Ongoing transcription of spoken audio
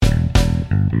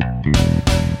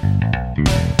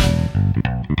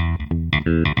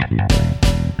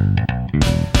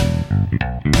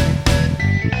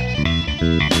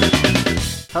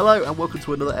Hello and welcome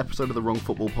to another episode of the Wrong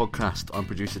Football Podcast. I'm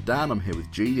producer Dan, I'm here with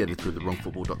G, editor of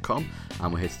thewrongfootball.com,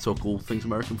 and we're here to talk all things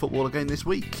American football again this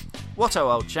week.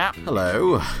 Whatto, old chap?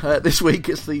 Hello. This week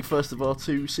it's the first of our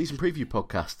two season preview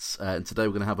podcasts, and today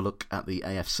we're going to have a look at the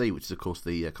AFC, which is of course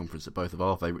the conference that both of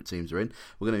our favourite teams are in.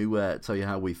 We're going to tell you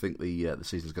how we think the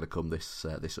season's going to come this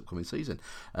upcoming season.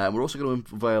 We're also going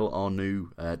to unveil our new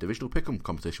Divisional Pick'em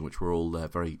competition, which we're all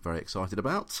very, very excited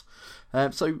about.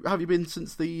 So how have you been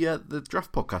since the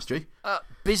draft podcast, G?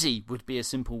 Busy would be a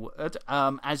simple word.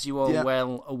 As you are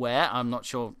well aware, I'm not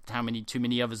sure how too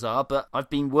many others are, but I've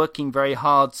been working very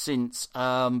hard since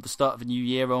the start of the new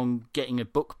year on getting a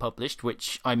book published,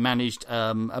 which I managed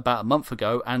about a month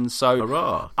ago, and so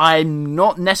Hurrah. I'm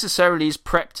not necessarily as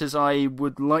prepped as I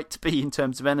would like to be in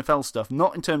terms of NFL stuff,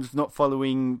 not in terms of not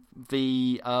following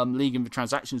the league and the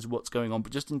transactions of what's going on,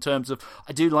 but just in terms of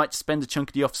I do like to spend a chunk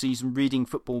of the off-season reading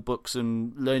football books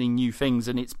and learning new things,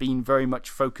 and it's been very much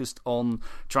focused on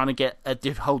trying to get a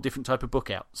whole different type of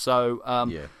book out. So a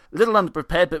little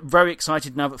underprepared, but very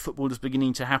excited now that football is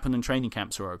beginning to happen and training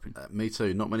camps are open. Me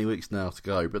too. Not many weeks now to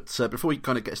go. But before we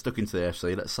kind of get stuck into the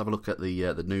AFC, let's have a look at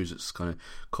the news that's kind of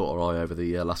caught our eye over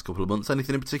the last couple of months.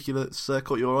 Anything in particular that's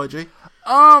caught your eye, G?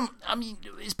 I mean,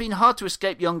 it's been hard to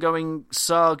escape the ongoing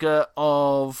saga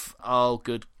of,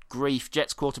 good grief,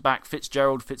 Jets quarterback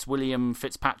Fitzgerald,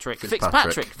 Fitzpatrick.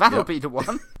 That'll be the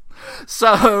one.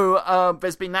 So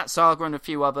there's been that saga and a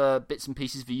few other bits and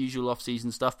pieces of the usual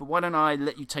off-season stuff, but why don't I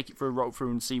let you take it for a roll through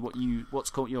and see what's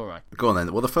caught your eye? Go on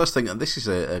then. Well, the first thing, and this is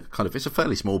it's a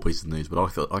fairly small piece of news, but I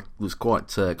thought I was quite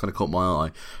kind of caught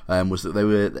my eye, was that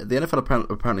the NFL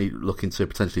apparently looking to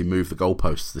potentially move the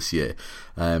goalposts this year.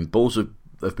 Balls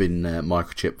have been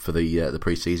microchipped for the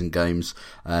pre-season games,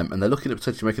 and they're looking at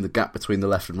potentially making the gap between the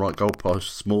left and right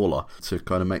goalposts smaller to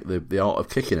kind of make the art of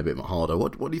kicking a bit harder.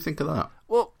 What do you think of that?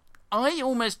 Well, I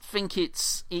almost think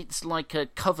it's like a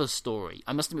cover story.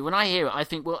 I must admit, when I hear it, I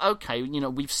think, well, okay,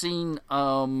 we've seen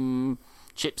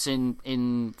chips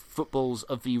in footballs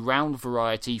of the round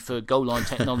variety for goal line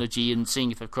technology and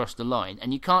seeing if they've crossed the line,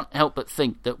 and you can't help but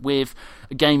think that with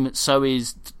a game that so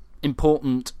is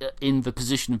important in the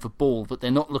position of the ball, that they're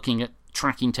not looking at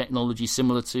tracking technology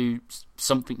similar to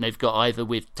something they've got either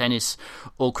with tennis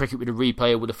or cricket with a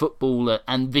replay or with a football,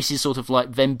 and this is sort of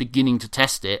like them beginning to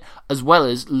test it, as well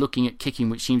as looking at kicking,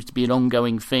 which seems to be an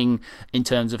ongoing thing in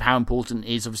terms of how important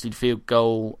it is. Obviously the field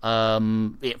goal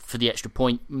for the extra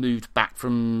point moved back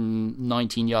from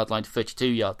 19-yard line to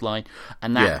 32-yard line,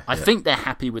 and that I think they're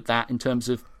happy with that in terms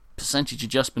of percentage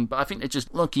adjustment, but I think they're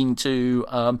just looking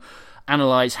to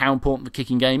analyse how important the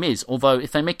kicking game is. Although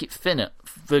if they make it thinner,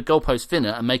 the goalpost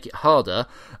thinner, and make it harder,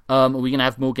 are we going to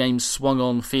have more games swung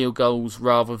on field goals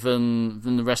rather than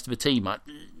the rest of the team?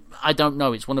 I don't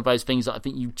know. It's one of those things that I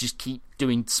think you just keep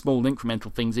doing small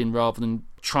incremental things in rather than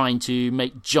trying to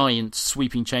make giant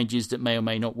sweeping changes that may or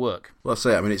may not work. Well, that's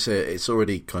it. I mean, it's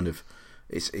already kind of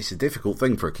it's a difficult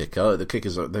thing for a kicker. The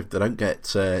kickers they don't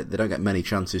get many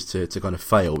chances to kind of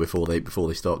fail before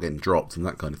they start getting dropped and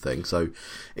that kind of thing. So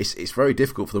it's very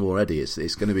difficult for them already.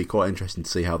 It's going to be quite interesting to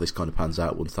see how this kind of pans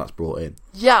out once that's brought in.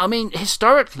 Yeah, I mean,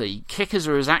 historically, kickers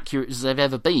are as accurate as they've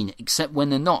ever been, except when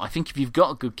they're not. I think if you've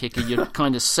got a good kicker, you're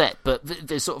kind of set. But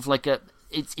there's sort of like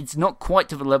it's not quite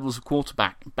to the levels of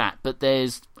quarterback, but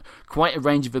there's quite a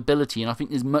range of ability, and I think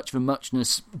there's much of a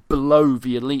muchness below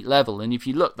the elite level. And if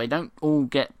you look, they don't all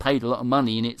get paid a lot of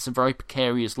money, and it's a very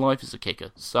precarious life as a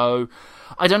kicker. So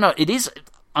I don't know. It is.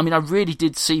 I mean, I really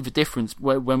did see the difference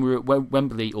when we were at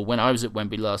Wembley, or when I was at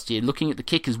Wembley last year, looking at the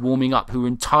kickers warming up, who were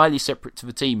entirely separate to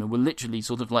the team and were literally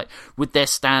sort of like with their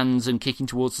stands and kicking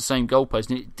towards the same goalpost.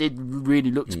 And it did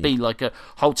really look to be like a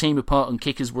whole team apart, and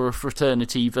kickers were a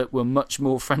fraternity that were much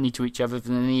more friendly to each other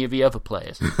than any of the other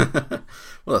players.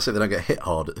 Well, that's it. They don't get hit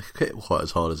quite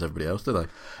as hard as everybody else, do they?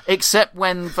 Except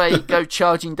when they go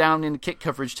charging down in the kick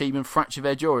coverage team and fracture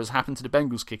their jaw, as happened to the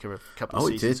Bengals kicker a couple of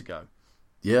seasons ago.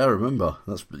 Yeah, I remember.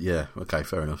 Okay,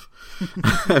 fair enough.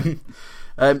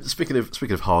 Speaking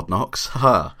of Hard Knocks,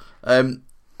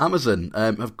 Amazon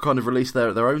have kind of released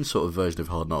their own sort of version of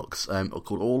Hard Knocks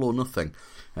called All or Nothing.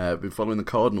 Been following the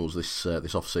Cardinals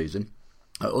this off season.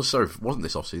 Sorry, it wasn't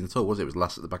this off season at all, was it? It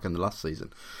was at the back end of last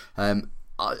season.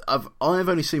 I've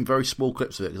only seen very small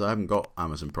clips of it because I haven't got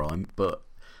Amazon Prime, but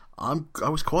I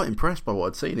was quite impressed by what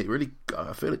I'd seen.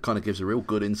 I feel it kind of gives a real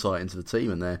good insight into the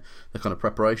team and their kind of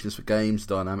preparations for games,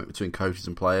 dynamic between coaches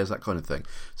and players, that kind of thing.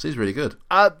 Seems really good.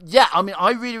 Yeah, I mean,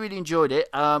 I really, really enjoyed it.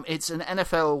 It's an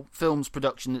NFL Films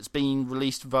production that's been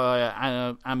released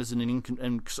via Amazon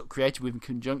and sort of created in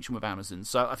conjunction with Amazon.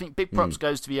 So I think big props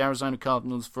goes to the Arizona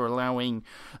Cardinals for allowing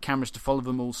cameras to follow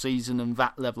them all season and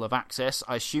that level of access.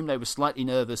 I assume they were slightly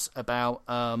nervous about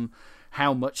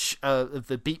how much of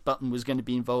the beat button was going to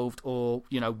be involved or,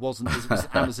 wasn't, as it was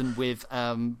Amazon with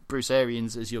Bruce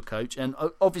Arians as your coach. And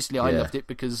obviously I loved it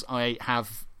because I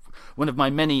have... One of my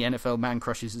many NFL man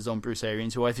crushes is on Bruce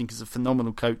Arians, who I think is a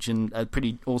phenomenal coach and a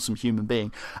pretty awesome human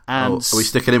being. And are we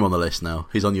sticking him on the list now?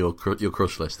 He's on your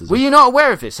crush list, Were you not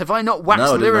aware of this? Have I not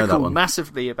waxed lyrical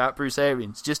massively about Bruce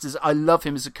Arians? Just as I love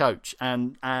him as a coach,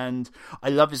 and I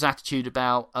love his attitude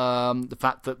about the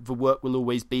fact that the work will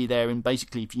always be there, and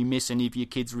basically if you miss any of your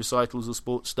kids' recitals or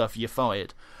sports stuff, you're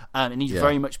fired. And he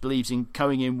very much believes in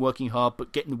going in, working hard,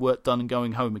 but getting the work done and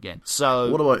going home again.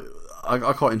 So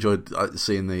I quite enjoyed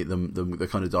seeing the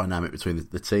kind of dynamic between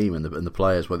the team and the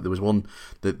players. Where there was one,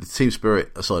 the team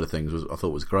spirit side of things I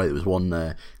thought was great. There was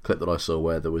one clip that I saw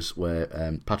where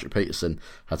Patrick Peterson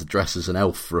had to dress as an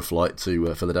elf for a flight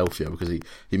to Philadelphia because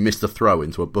he missed a throw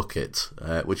into a bucket,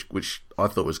 which I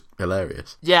thought was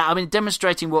hilarious. Yeah, I mean,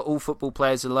 demonstrating what all football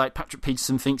players are like. Patrick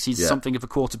Peterson thinks he's something of a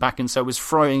quarterback, and so was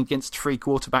throwing against three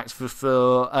quarterbacks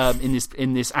for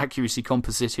in this accuracy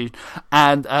competition.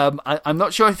 And I'm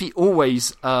not sure if he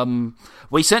always.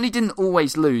 He certainly didn't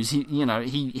always lose.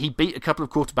 He beat a couple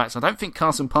of quarterbacks. I don't think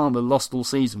Carson Palmer lost all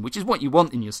season, which is what you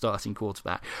want in your starting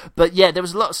quarterback. But yeah, there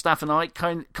was a lot of stuff, and I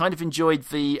kind of enjoyed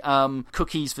the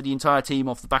cookies for the entire team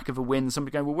off the back of a win.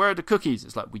 Somebody going, well, where are the cookies?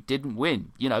 It's like, we didn't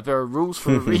win. There are rules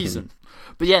for a reason.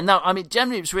 But yeah, no, I mean,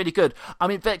 generally it was really good. I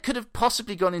mean, that could have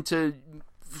possibly gone into...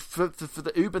 For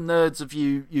the uber nerds of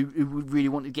you who would really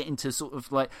want to get into sort of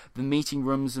like the meeting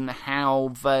rooms and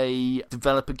how they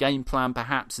develop a game plan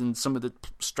perhaps and some of the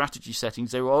strategy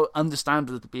settings, they were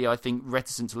understandably, I think,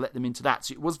 reticent to let them into that.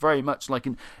 So it was very much like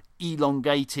an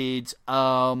elongated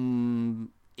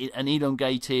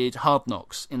Hard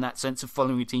Knocks in that sense of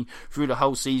following a team through the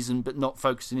whole season but not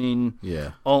focusing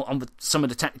in on some of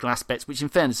the technical aspects, which in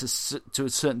fairness is to a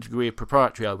certain degree of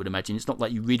proprietary, I would imagine. It's not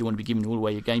like you really want to be giving all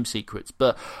away your game secrets,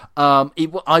 but I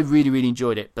really, really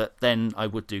enjoyed it. But then I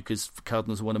would do, because the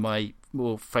Cardinals are one of my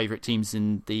more favourite teams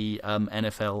in the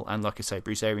NFL, and like I say,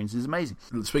 Bruce Arians is amazing.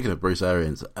 Speaking of Bruce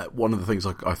Arians, one of the things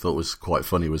I thought was quite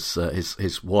funny was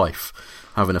his wife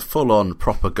having a full-on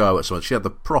proper go at someone. She had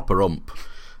the proper ump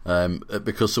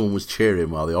because someone was cheering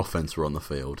while the offense were on the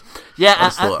field. Yeah, I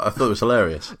thought it was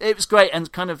hilarious. It was great,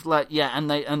 and kind of like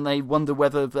and they wonder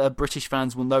whether British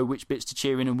fans will know which bits to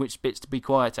cheer in and which bits to be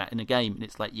quiet at in a game, and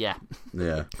it's like yeah.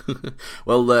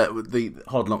 Well, the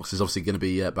Hard Knocks is obviously going to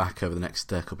be back over the next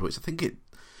couple of weeks. I think it.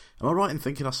 Am I right in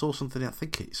thinking I saw something? I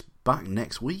think it's back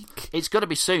next week. It's got to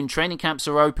be soon. Training camps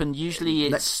are open. Usually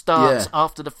it starts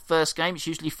after the first game. It's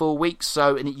usually 4 weeks,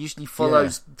 and it usually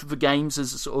follows the games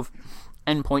as a sort of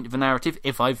end point of a narrative,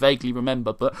 if I vaguely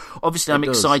remember. But obviously I'm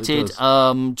excited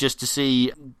just to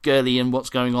see Gurley and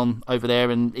what's going on over there,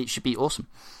 and it should be awesome.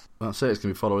 That's it. It's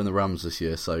going to be following the Rams this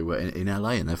year, so in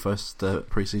LA, in their first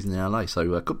pre-season in LA.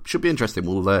 So should be interesting.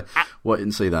 We'll wait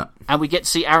and see that. And we get to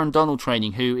see Aaron Donald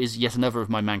training, who is yet another of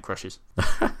my man crushes.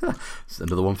 It's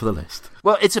another one for the list.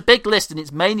 Well, it's a big list, and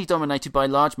it's mainly dominated by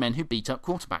large men who beat up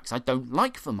quarterbacks. I don't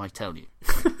like them, I tell you.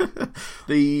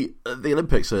 The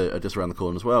Olympics are just around the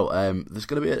corner as well. There's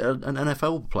going to be an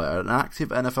NFL player, an active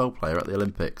NFL player at the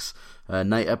Olympics.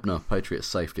 Nate Ebner, Patriots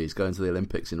safety, is going to the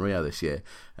Olympics in Rio this year.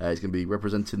 He's going to be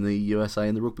representing the USA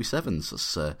in the Rugby Sevens.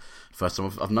 That's the first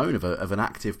time I've known of an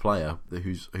active player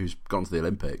who's gone to the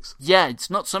Olympics. Yeah, it's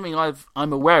not something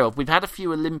I'm aware of. We've had a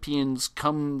few Olympians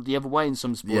come the other way in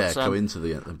some sports. Yeah, go into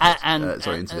the Olympics.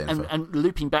 Into the NFL. And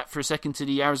looping back for a second to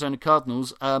the Arizona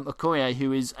Cardinals, Okoye,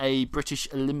 who is a British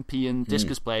Olympian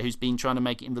discus player who's been trying to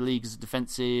make it in the league as a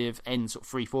defensive end, sort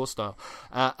of 3-4 style,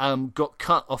 got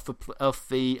cut off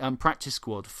the practice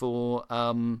squad for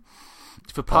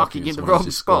parking in the wrong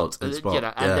spot. And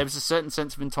there was a certain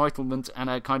sense of entitlement and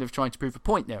a kind of trying to prove a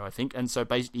point there, I think. And so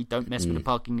basically, don't mess with the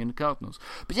parking in the Cardinals.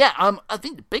 But yeah, I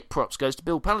think the big props goes to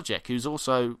Bill Belichick, who's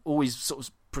also always sort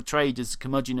of portrayed as a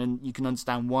curmudgeon, and you can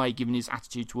understand why, given his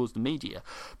attitude towards the media.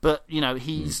 But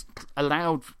he's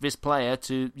allowed this player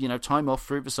to time off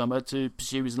through the summer to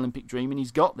pursue his Olympic dream, and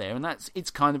he's got there, and it's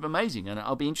kind of amazing. And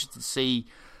I'll be interested to see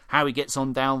how he gets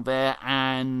on down there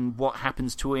and what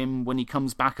happens to him when he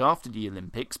comes back after the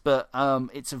Olympics. But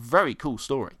it's a very cool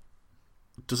story.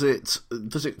 Does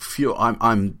it fuel?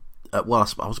 I'm well,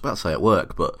 I was about to say at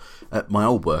work, but at my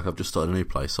old work, I've just started a new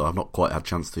place, so I've not quite had a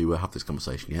chance to have this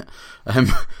conversation yet.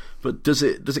 But does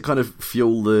it kind of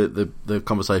fuel the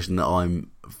conversation that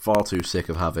I'm far too sick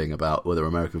of having about whether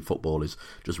American football is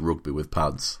just rugby with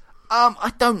pads?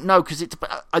 I don't know, because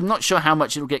I'm not sure how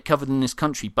much it'll get covered in this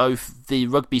country, both the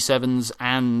rugby sevens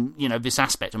and, this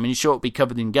aspect. I mean, sure, it'll be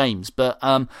covered in games, but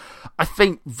I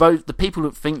think the people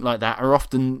that think like that are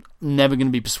often never going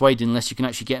to be persuaded unless you can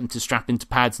actually get them to strap into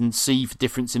pads and see the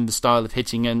difference in the style of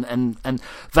hitting, and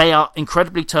they are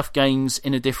incredibly tough games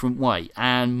in a different way,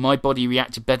 and my body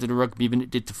reacted better to rugby than it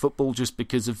did to football just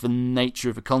because of the nature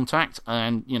of the contact,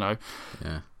 and,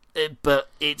 Yeah. But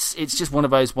it's just one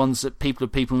of those ones that people are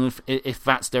people, and if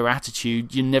that's their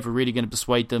attitude, you're never really going to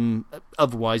persuade them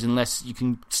otherwise, unless you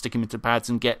can stick them into pads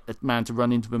and get a man to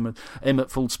run into them at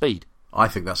full speed. I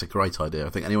think that's a great idea. I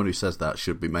think anyone who says that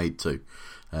should be made to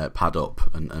pad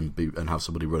up and have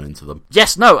somebody run into them.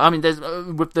 Yes, no, I mean, there's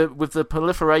with the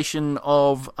proliferation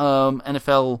of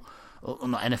NFL. Or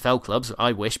not NFL clubs,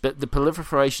 I wish, but the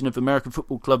proliferation of American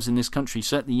football clubs in this country,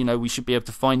 certainly, we should be able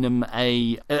to find them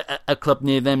a club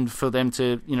near them for them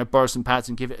to, borrow some pads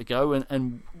and give it a go.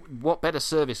 And what better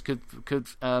service could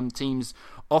teams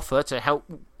offer to help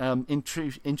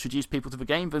introduce people to the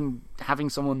game than having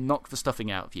someone knock the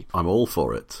stuffing out of you? I'm all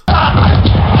for it.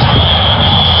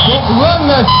 Run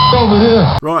that over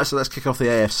here. Right, so let's kick off the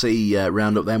AFC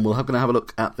roundup then. We're going to have a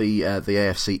look at the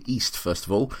AFC East first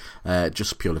of all,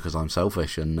 just purely because I'm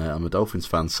selfish and I'm a Dolphins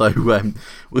fan. So the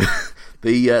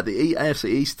AFC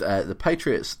East, the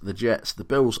Patriots, the Jets, the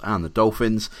Bills, and the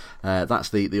Dolphins. That's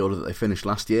the order that they finished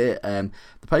last year.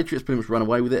 The Patriots pretty much ran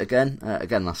away with it again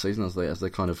last season, as they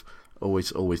kind of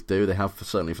always do. They have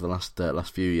certainly for the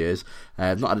last few years.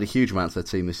 Not added a huge amount to their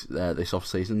team this off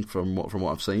season from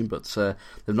what I've seen, but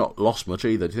they've not lost much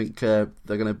either. Do you think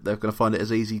they're gonna find it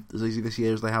as easy this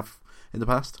year as they have in the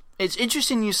past? It's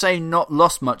interesting you say not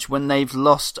lost much when they've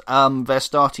lost their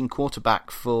starting quarterback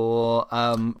for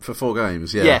 4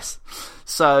 games. Yeah. Yes,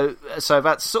 so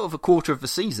that's sort of a quarter of the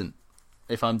season,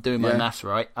 if I'm doing my maths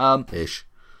right.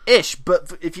 Ish.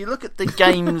 But if you look at the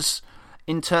games.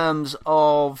 In terms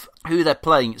of who they're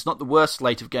playing, it's not the worst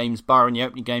slate of games, barring the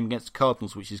opening game against the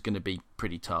Cardinals, which is going to be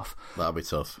pretty tough. That'll be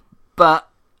tough. But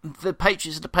the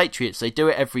Patriots are the Patriots. They do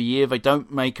it every year. They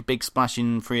don't make a big splash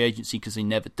in free agency because they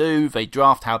never do. They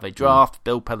draft how they draft.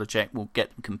 Bill Belichick will get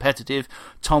them competitive.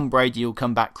 Tom Brady will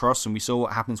come back cross, and we saw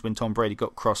what happens when Tom Brady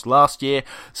got cross last year.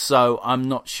 So I'm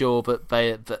not sure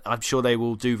I'm sure they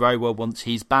will do very well once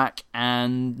he's back.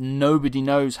 And nobody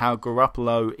knows how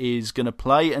Garoppolo is going to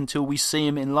play until we see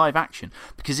him in live action.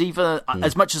 Because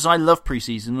as much as I love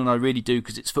preseason, and I really do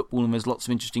because it's football and there's lots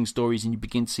of interesting stories and you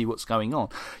begin to see what's going on,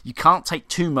 you can't take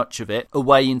too much of it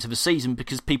away into the season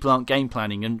because people aren't game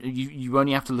planning, and you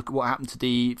only have to look at what happened to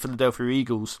the Philadelphia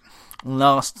Eagles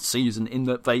last season, in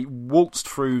that they waltzed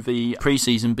through the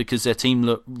preseason because their team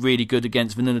looked really good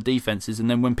against vanilla defenses, and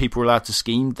then when people were allowed to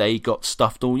scheme, they got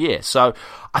stuffed all year. So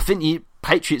I think the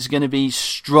Patriots are going to be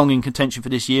strong in contention for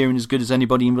this year and as good as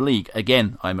anybody in the league.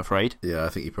 Again, I'm afraid. Yeah, I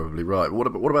think you're probably right. What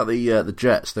about the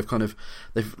Jets? They've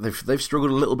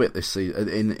struggled a little bit this season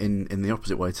in the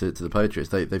opposite way to the Patriots.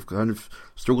 They've kind of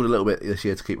struggled a little bit this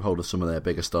year to keep hold of some of their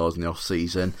bigger stars in the off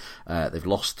season. They've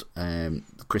lost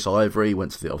Chris Ivory,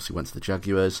 went to the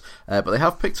Jaguars, but they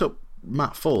have picked up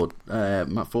Matt Ford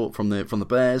from the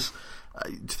Bears.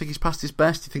 Do you think he's past his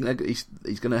best? Do you think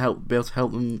he's going to be able to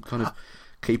help them kind of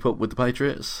keep up with the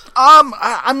Patriots?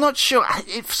 I'm not sure.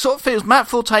 It sort of feels Matt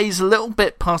Forte is a little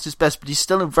bit past his best, but he's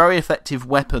still a very effective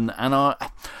weapon, and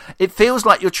it feels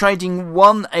like you're trading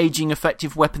one aging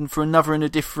effective weapon for another in a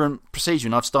different procedure,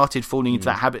 and I've started falling into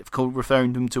that habit of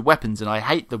referring them to weapons, and I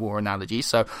hate the war analogy,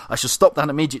 so I should stop that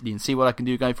immediately and see what I can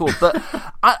do going forward. But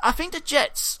I think the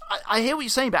Jets, I hear what you're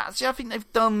saying about it. Actually, I think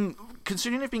they've done,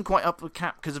 considering they've been quite up the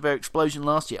cap because of their explosion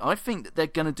last year, I think that they're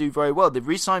going to do very well. They've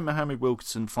re-signed Mohamed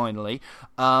Wilkerson finally.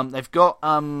 They've got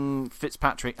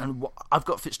Fitzpatrick, and I've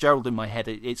got Fitzgerald in my head.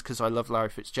 It's because I love Larry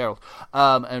Fitzgerald,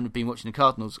 and I've been watching the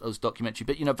Cardinals as documentary.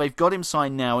 But they've got him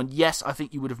signed now, and yes, I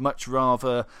think you would have much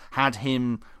rather had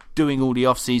him doing all the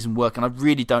off-season work. And I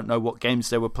really don't know what games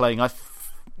they were playing.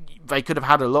 They could have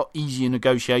had a lot easier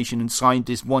negotiation and signed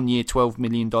this 1 year, $12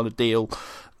 million deal.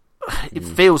 It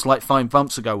feels like 5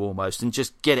 months ago almost, and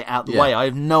just get it out the way. I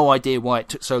have no idea why it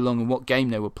took so long and what game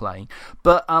they were playing.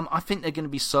 But I think they're going to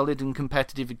be solid and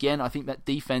competitive again. I think that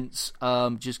defense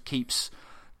just keeps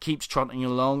trotting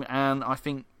along, and I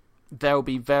think they'll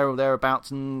be there or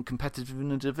thereabouts and competitive in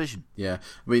the division. Yeah,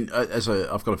 I mean,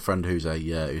 I've got a friend who's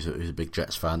a big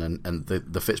Jets fan, and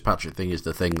the Fitzpatrick thing is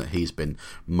the thing that he's been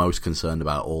most concerned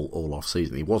about all off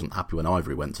season. He wasn't happy when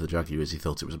Ivory went to the Jaguars; he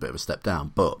thought it was a bit of a step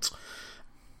down, but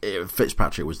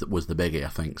Fitzpatrick was the biggie, I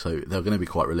think. So they're going to be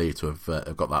quite relieved to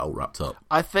have got that all wrapped up.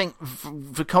 I think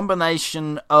the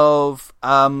combination of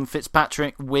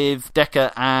Fitzpatrick with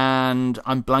Decker, and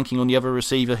I'm blanking on the other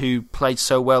receiver who played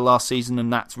so well last season,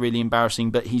 and that's really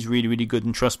embarrassing. But he's really, really good,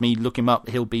 and trust me, look him up.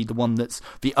 He'll be the one that's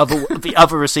the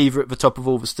other receiver at the top of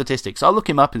all the statistics. I'll look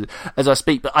him up as I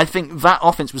speak. But I think that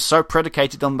offense was so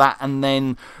predicated on that, and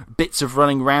then bits of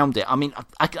running around it. I mean,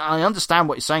 I understand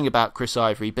what you're saying about Chris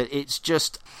Ivory, but it's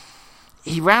just.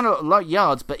 He ran a lot of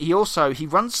yards, but he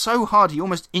runs so hard he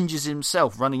almost injures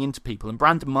himself running into people. And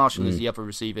Brandon Marshall is the other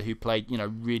receiver who played,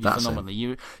 really phenomenally.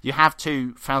 You have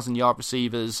 2,000-yard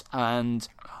receivers, and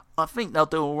I think they'll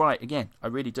do all right again. I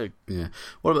really do. Yeah.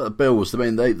 What about the Bills? I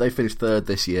mean, they finished third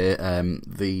this year.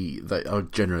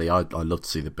 Generally, I'd love to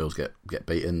see the Bills get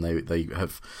beaten.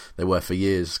 They were for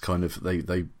years kind of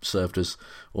they served as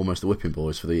almost the whipping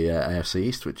boys for the AFC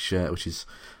East, which is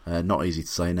not easy to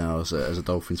say now as a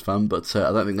Dolphins fan. But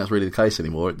I don't think that's really the case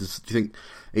anymore. Do you think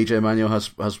EJ Manuel has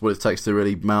what it takes to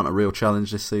really mount a real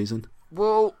challenge this season?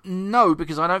 Well, no,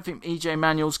 because I don't think EJ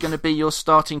Manuel's going to be your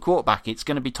starting quarterback. It's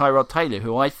going to be Tyrod Taylor,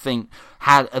 who I think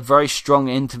had a very strong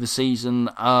end to the season,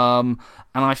 and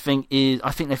I think they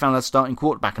found that starting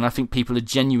quarterback, and I think people are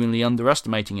genuinely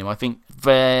underestimating him. I think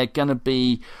they're going to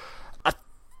be. I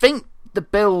think the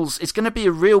Bills. It's going to be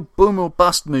a real boom or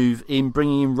bust move in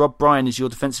bringing in Rob Bryan as your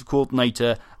defensive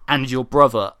coordinator. And your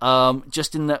brother,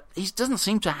 just in that he doesn't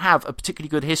seem to have a particularly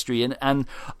good history, and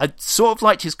I sort of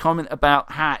liked his comment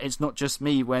about how it's not just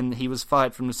me when he was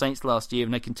fired from the Saints last year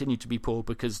and they continue to be poor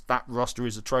because that roster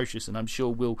is atrocious, and I'm sure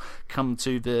we'll come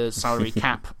to the salary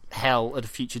cap hell at a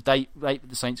future date that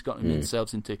the Saints got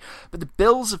themselves into. But the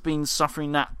Bills have been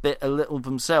suffering that bit a little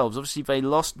themselves. Obviously, they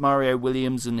lost Mario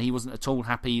Williams, and he wasn't at all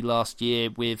happy last year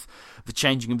with the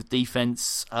changing of the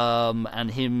defense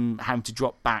and him having to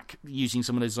drop back using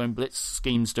some of those zone blitz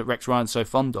schemes that Rex Ryan's so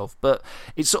fond of. But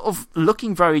it's sort of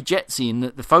looking very Jetsy in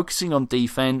that they're focusing on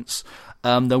defense.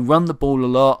 They'll run the ball a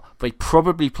lot. They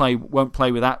probably won't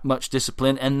play with that much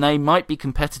discipline, and they might be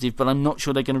competitive, but I'm not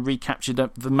sure they're going to recapture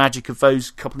the magic of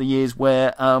those couple of years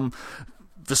where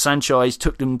the franchise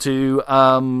took them to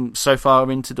so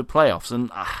far into the playoffs.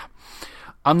 And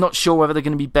I'm not sure whether they're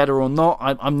going to be better or not.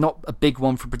 I'm not a big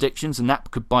one for predictions, and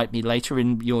that could bite me later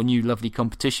in your new lovely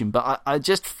competition. But I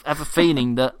just have a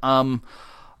feeling that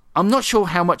I'm not sure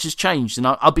how much has changed, and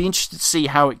I'll be interested to see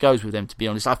how it goes with them, to be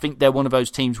honest. I think they're one of those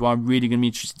teams where I'm really going to be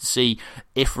interested to see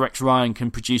if Rex Ryan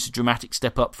can produce a dramatic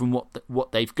step up from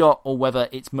what they've got, or whether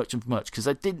it's much of much, because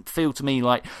it didn't feel to me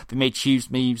like they made huge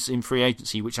moves in free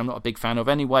agency, which I'm not a big fan of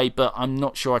anyway, but I'm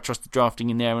not sure I trust the drafting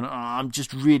in there, and I'm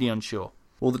just really unsure.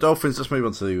 Well, the Dolphins. Let's move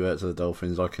on to the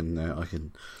Dolphins. I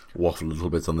can waffle a little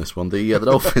bit on this one. The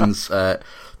Dolphins.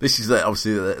 This is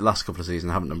obviously the last couple of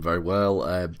seasons haven't done very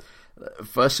well.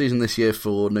 First season this year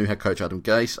for new head coach Adam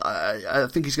Gase. I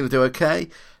think he's going to do okay.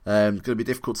 It's going to be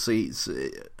difficult to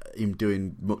see him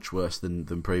doing much worse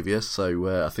than previous.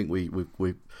 So I think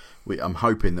I'm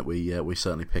hoping that we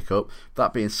certainly pick up.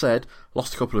 That being said,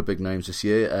 lost a couple of big names this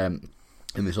year.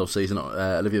 In this off-season,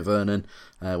 Olivia Vernon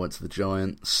went to the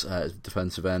Giants.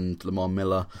 Defensive end Lamar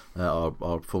Miller,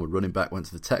 our former running back, went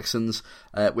to the Texans.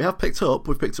 We've picked up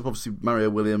obviously Mario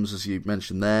Williams, as you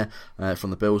mentioned there, from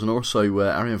the Bills, and also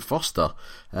Arian Foster,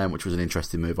 which was an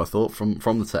interesting move, I thought, from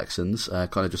the Texans.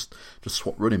 Kind of just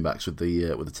swap running backs with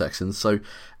the Texans. So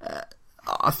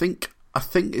I think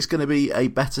it's going to be a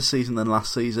better season than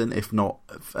last season, if not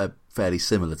fairly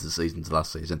similar to the season to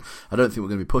last season. I don't think we're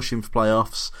going to be pushing for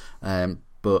playoffs,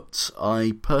 but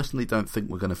I personally don't think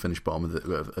we're going to finish bottom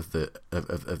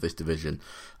of this division.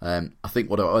 I think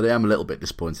what I am a little bit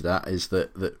disappointed at is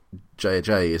that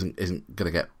J.J. isn't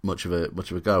going to get much of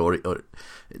a go, or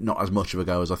not as much of a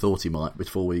go as I thought he might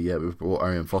before we brought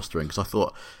Arian Foster in, because I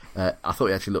thought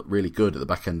he actually looked really good at the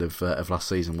back end of last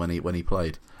season when he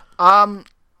played.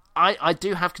 I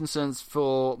do have concerns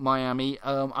for Miami.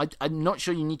 I'm not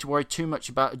sure you need to worry too much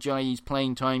about Ajayi's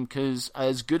playing time, because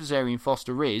as good as Arian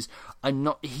Foster is,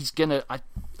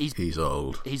 he's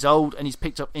old. He's old, and he's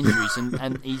picked up injuries, and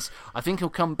I think he'll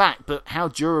come back. But how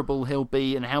durable he'll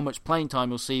be and how much playing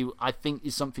time we'll see, I think,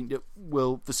 is something that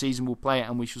the season will play out,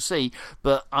 and we shall see.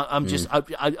 But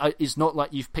it's not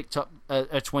like you've picked up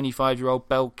a 25-year-old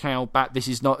bell cow back. This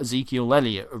is not Ezekiel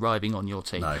Elliott arriving on your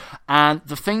team. No. And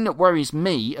the thing that worries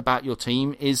me about your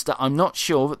team is that I'm not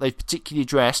sure that they've particularly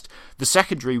addressed the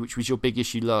secondary, which was your big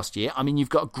issue last year. I mean, you've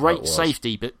got a great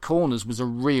safety, but corners was a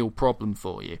real problem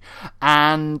for you.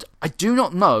 And I do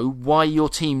not know why your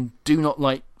team do not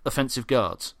like offensive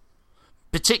guards.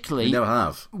 Particularly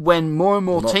when more and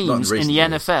more teams in the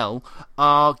NFL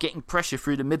are getting pressure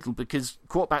through the middle because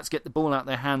quarterbacks get the ball out of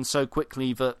their hands so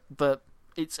quickly that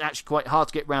it's actually quite hard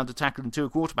to get round to tackle them to a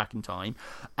quarterback in time.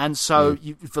 And so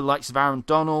the likes of Aaron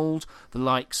Donald, the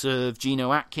likes of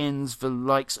Geno Atkins, the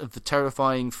likes of the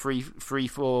terrifying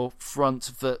 3-4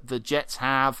 front that the Jets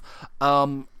have,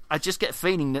 I just get a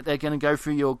feeling that they're going to go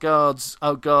through your guards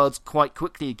quite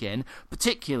quickly again,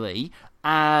 particularly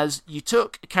as you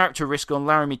took a character risk on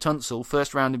Laramie Tunsil,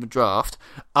 first round in the draft,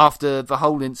 after the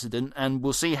whole incident, and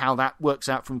we'll see how that works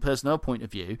out from a personnel point of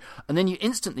view, and then you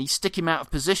instantly stick him out of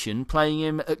position, playing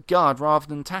him at guard rather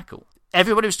than tackle.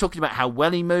 Everybody was talking about how well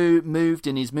he moved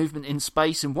in his movement in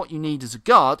space, and what you need as a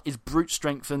guard is brute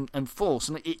strength and force.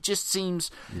 And it just seems,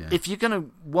 if you're going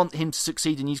to want him to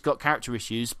succeed and he's got character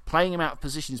issues, playing him out of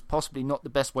position is possibly not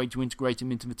the best way to integrate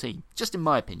him into the team, just in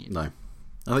my opinion. No.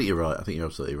 I think you're right. I think you're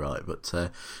absolutely right. But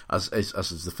as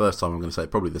is the first time I'm going to say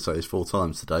it, probably to say this 4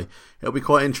 times today, it'll be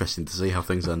quite interesting to see how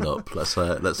things end up. Let's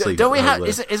see. Don't we have?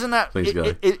 Isn't that?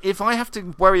 If I have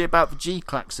to worry about the G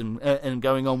klaxon and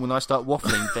going on when I start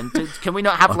waffling, then can we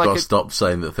not have I've got to stop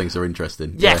saying that things are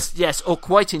interesting. Yes, or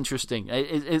quite interesting.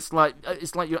 It's like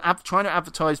you're trying to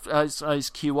advertise as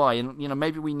QI, and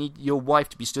maybe we need your wife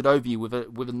to be stood over you with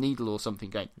a needle or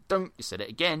something, going, "Don't you said it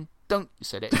again." Don't you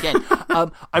said it again.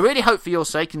 I really hope for your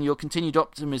sake and your continued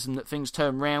optimism that things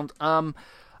turn round.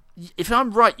 If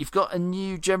I'm right, you've got a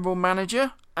new general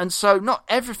manager, and so not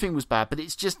everything was bad, but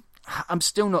it's just I'm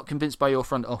still not convinced by your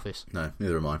front office. No,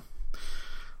 neither am I.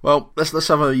 Well, let's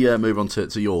have a move on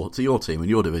to your team and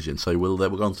your division. So we'll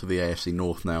go on to the AFC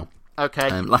North now. Okay.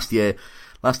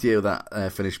 Last year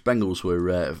that finished, Bengals were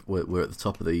at the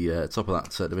top of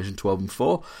that division,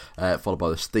 12-4, followed by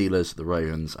the Steelers, the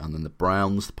Ravens, and then the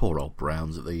Browns. The poor old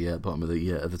Browns at the bottom of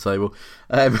the table.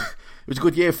 It was a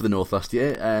good year for the North last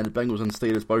year, and the Bengals and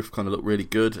Steelers both kind of looked really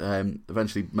good.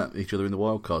 Eventually met each other in the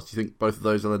wild cards. Do you think both of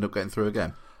those will end up getting through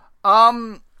again?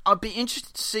 I'd be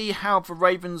interested to see how the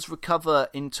Ravens recover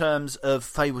in terms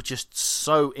of they were just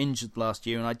so injured last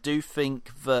year, and I do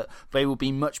think that they will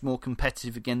be much more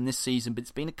competitive again this season. But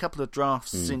it's been a couple of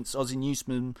drafts since Ozzie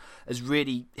Newsome has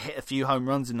really hit a few home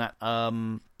runs in that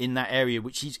area,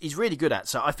 which he's really good at.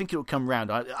 So I think it'll come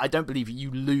round. I don't believe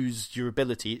you lose your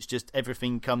ability. It's just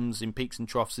everything comes in peaks and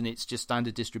troughs, and it's just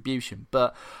standard distribution.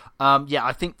 But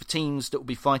I think the teams that will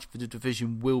be fighting for the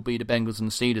division will be the Bengals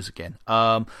and the Steelers again.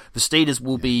 The Steelers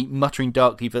will be muttering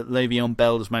darkly that Le'Veon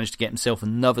Bell has managed to get himself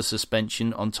another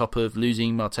suspension on top of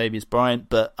losing Martavis Bryant.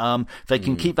 But if they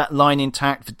can keep that line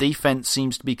intact, the defense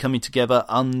seems to be coming together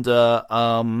under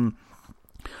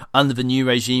the new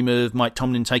regime of Mike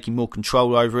Tomlin taking more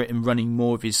control over it and running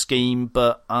more of his scheme.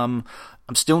 But I'm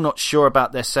still not sure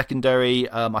about their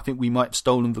secondary. I think we might have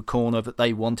stolen the corner that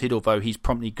they wanted, although he's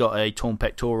promptly got a torn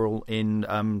pectoral in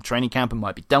training camp and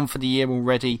might be done for the year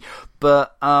already.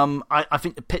 But I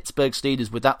think the Pittsburgh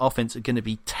Steelers with that offense are going to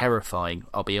be terrifying,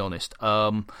 I'll be honest,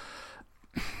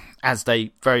 as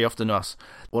they very often are.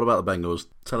 What about the Bengals?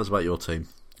 Tell us about your team.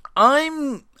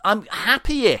 I'm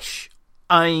happy-ish.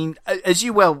 I mean, as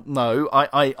you well know,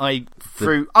 I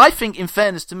think, in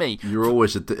fairness to me, you're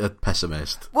always a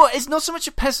pessimist. Well, it's not so much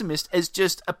a pessimist as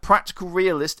just a practical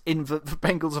realist. In that the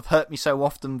Bengals have hurt me so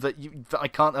often that I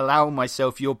can't allow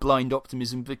myself your blind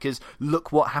optimism, because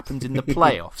look what happened in the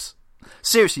playoffs.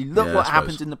 Seriously, look what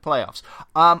happened in the playoffs.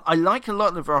 I like a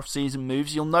lot of the off-season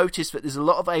moves. You'll notice that there's a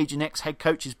lot of age and ex-head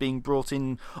coaches being brought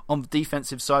in on the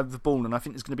defensive side of the ball, and I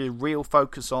think there's going to be a real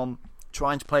focus on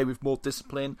trying to play with more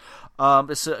discipline.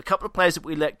 There's a couple of players that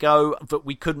we let go that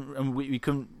we couldn't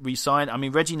re-sign. I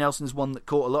mean, Reggie Nelson's one that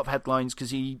caught a lot of headlines because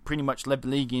he pretty much led the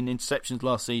league in interceptions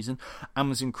last season and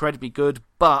was incredibly good,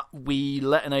 but we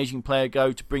let an aging player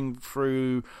go to bring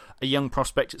through a young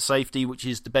prospect at safety, which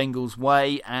is the Bengals'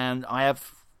 way, and I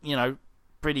have,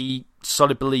 pretty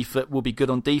solid belief that we'll be good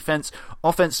on defense.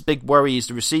 Offense, the big worry is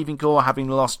the receiving core, having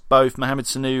lost both Mohamed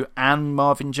Sanu and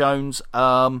Marvin Jones.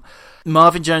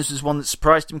 Marvin Jones was one that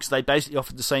surprised him because they basically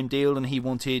offered the same deal and he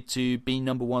wanted to be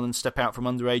number one and step out from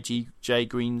under AJ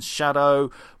Green's shadow.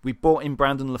 We brought in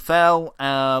Brandon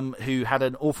LaFell, who had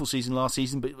an awful season last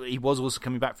season, but he was also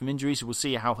coming back from injury, so we'll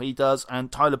see how he does.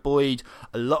 And Tyler Boyd,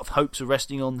 a lot of hopes are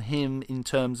resting on him in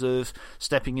terms of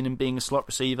stepping in and being a slot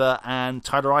receiver, and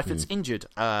Tyler Eifert's injured.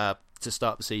 to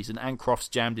start the season, and Crofts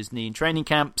jammed his knee in training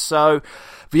camp. So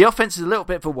the offense is a little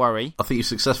bit of a worry. I think you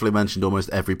successfully mentioned almost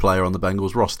every player on the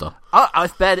Bengals roster. I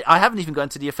haven't even gone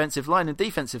to the offensive line and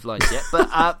defensive lines yet,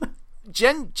 but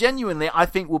genuinely, I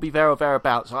think we'll be there or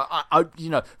thereabouts.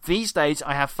 These days,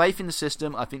 I have faith in the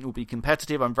system. I think we'll be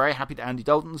competitive. I'm very happy that Andy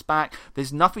Dalton's back.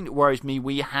 There's nothing that worries me.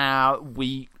 We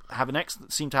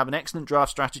seem to have an excellent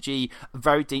draft strategy, a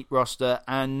very deep roster,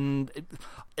 and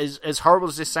as horrible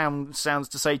as this sounds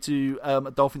to say to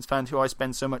a Dolphins fan who I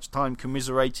spend so much time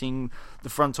commiserating the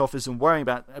front office and worrying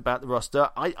about the roster,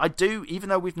 I do, even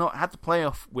though we've not had the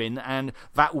playoff win, and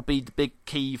that will be the big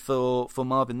key for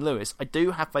Marvin Lewis, I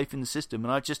do have faith in the system,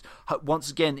 and I just, once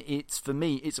again, for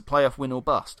me, it's a playoff win or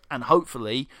bust, and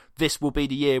hopefully this will be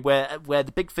the year where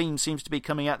the big theme seems to be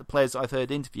coming out the players that I've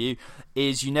heard interview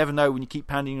is you never know when you keep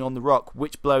pounding on the rock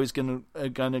which blow is going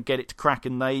to get it to crack,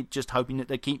 and they just hoping that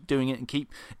they keep doing it and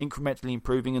keep incrementally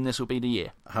improving, and this will be the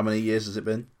year. How many years has it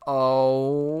been?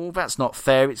 Oh, that's not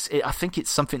fair. I think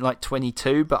it's something like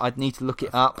 22, but I'd need to look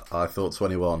it up. I thought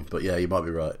 21, but yeah, you might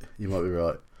be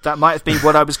right. That might have been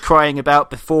what I was crying about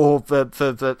before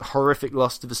the horrific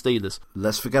loss to the Steelers.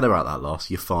 Let's forget about that loss.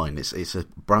 You're fine. It's a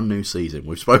brand new season.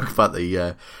 We've spoken about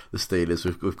the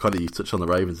Steelers. We've kind of touched on the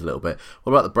Ravens a little bit.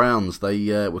 What about the Browns?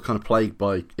 They were kind of plagued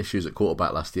by issues at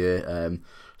quarterback last year.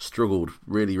 Struggled,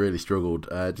 really, really struggled.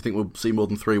 Do you think we'll see more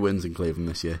than 3 wins in Cleveland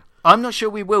this year? I'm not sure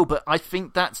we will, but I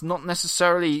think that's not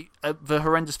necessarily the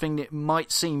horrendous thing it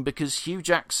might seem, because Hugh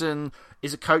Jackson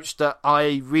is a coach that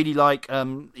I really like.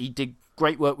 He did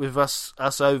great work with us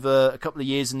over a couple of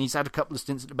years, and he's had a couple of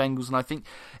stints at the Bengals, and I think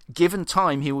given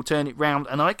time he will turn it round.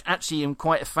 And I actually am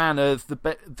quite a fan of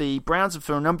the Browns.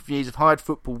 For a number of years have hired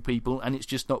football people and it's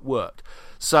just not worked.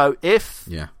 So if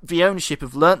the ownership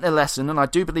have learnt their lesson, and I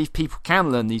do believe people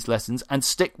can learn these lessons and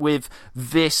stick with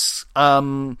this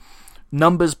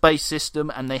numbers-based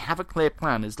system, and they have a clear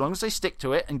plan, as long as they stick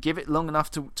to it and give it long enough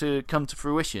to come to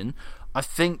fruition, I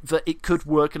think that it could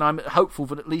work, and I'm hopeful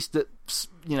that at least that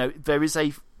there is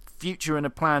a future and a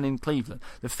plan in Cleveland.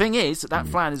 The thing is that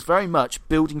plan is very much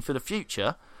building for the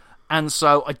future, and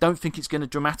so I don't think it's going to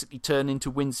dramatically turn into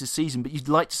wins this season, but you'd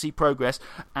like to see progress.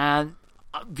 And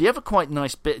the other quite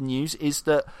nice bit of news is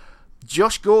that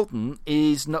Josh Gordon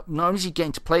is not only is he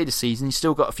getting to play the season, he's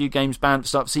still got a few games banned at the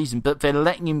start of the season, but they're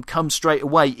letting him come straight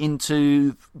away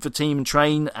into the team and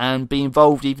train and be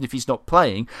involved even if he's not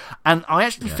playing. And I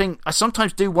actually think, I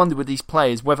sometimes do wonder with these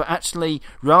players whether actually,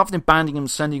 rather than banning them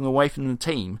and sending them away from the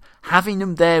team, having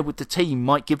them there with the team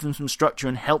might give them some structure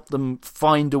and help them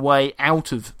find a way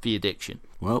out of the addiction.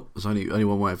 Well, there's only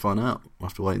one way to find out. We'll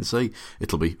have to wait and see.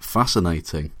 It'll be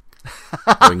fascinating.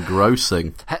 Or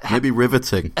engrossing, maybe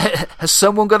riveting. Has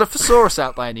someone got a thesaurus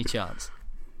out by any chance?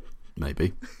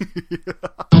 Maybe. The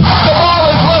ball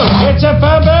is loose. It's a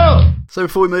fumble. So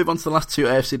before we move on to the last 2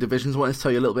 AFC divisions, I wanted to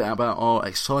tell you a little bit about our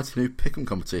exciting new Pick'em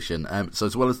competition. So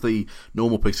as well as the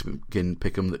normal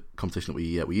Pick'em competition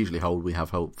that we usually hold, we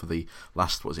have held for the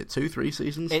last, 2-3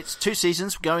 seasons? It's 2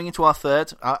 seasons, going into our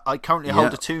third. I currently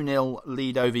hold a 2-0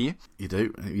 lead over you. You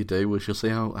do. We shall see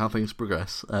how things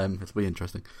progress. It'll be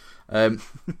interesting.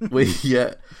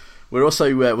 We're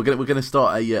also we're going to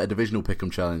start a divisional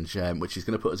pick'em challenge, which is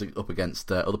going to put us up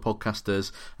against other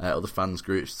podcasters, other fans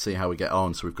groups, to see how we get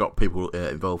on. So we've got people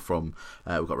involved from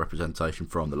we've got representation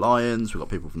from the Lions, we've got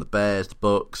people from the Bears, the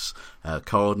Bucks,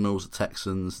 Cardinals, the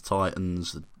Texans, the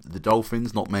Titans, the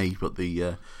Dolphins. Not me, but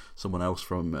the someone else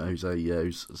from who's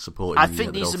supporting. I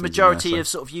think these are the majority of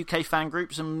sort of UK fan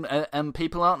groups and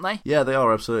people, aren't they? Yeah, they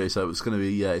are, absolutely. So it's going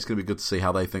to be good to see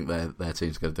how they think their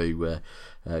team's going to do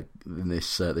in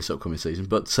this upcoming season.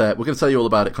 But we're going to tell you all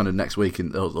about it kind of next week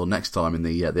or next time in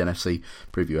the NFC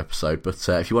preview episode. But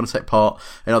if you want to take part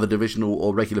in other divisional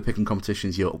or regular pick'em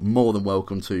competitions, you're more than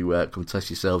welcome to come test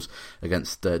yourselves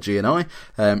against G and I.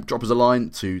 Drop us a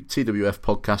line to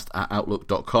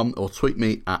twfpodcast@outlook.com or tweet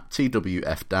me at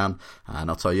twfdan, and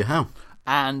I'll tell you how.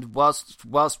 And whilst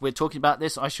we're talking about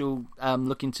this, I shall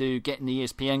look into getting the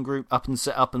ESPN group up and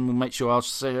set up, and we'll make sure I'll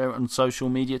share it on social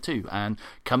media too, and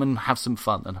come and have some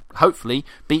fun, and hopefully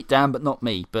beat Dan, but not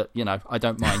me. But I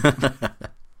don't mind.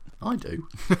 I do.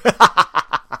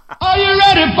 Are you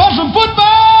ready for some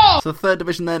football? So the third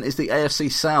division then is the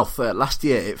AFC South. Last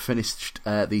year it finished,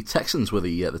 the Texans were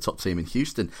the top team in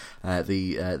Houston.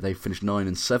 They finished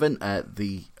 9-7.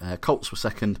 The Colts were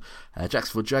second,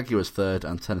 Jacksonville Jaguars third,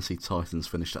 and Tennessee Titans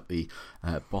finished at the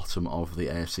bottom of the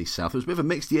AFC South. It was a bit of a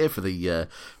mixed year for the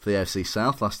AFC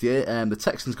South last year. The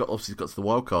Texans obviously got to the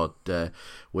wildcard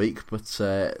week, but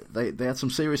they had some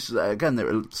serious. Again, they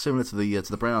were similar to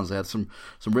the Browns. They had some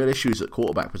real issues at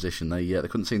quarterback position. They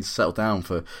couldn't seem to settle down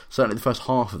for certainly the first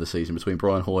half of the season between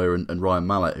Brian Hoyer and Ryan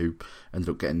Mallett, who ended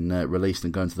up getting released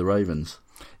and going to the Ravens.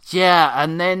 Yeah,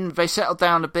 and then they settled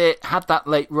down a bit, had that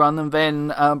late run, and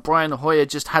then Brian Hoyer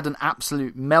just had an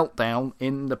absolute meltdown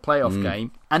in the playoff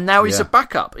game, and now he's a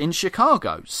backup in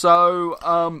Chicago. So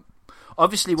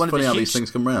obviously, one of the funny how huge, these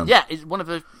things come round. Yeah, it's one of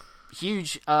the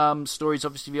huge stories.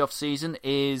 Obviously, the off season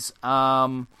is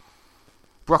Brock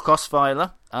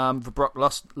Osweiler, the Brock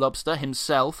Lobster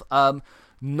himself.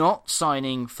 Not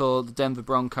signing for the Denver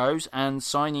Broncos and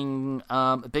signing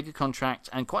a bigger contract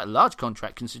and quite a large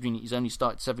contract considering he's only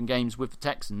started 7 games with the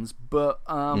Texans. But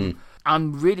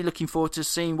I'm really looking forward to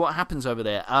seeing what happens over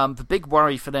there. The big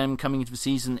worry for them coming into the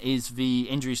season is the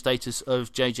injury status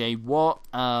of J.J. Watt.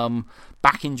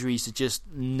 Back injuries are just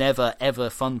never,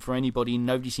 ever fun for anybody.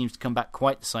 Nobody seems to come back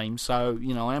quite the same. So,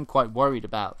 I am quite worried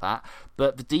about that.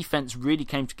 But the defense really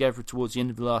came together towards the end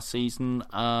of the last season.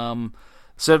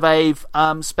 So they've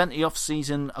spent the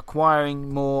off-season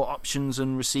acquiring more options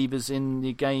and receivers in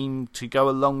the game to go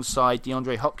alongside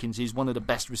DeAndre Hopkins, who's one of the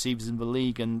best receivers in the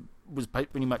league and was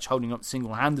pretty much holding up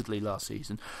single-handedly last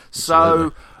season.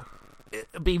 So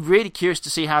it'll be really curious to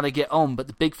see how they get on, but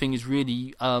the big thing is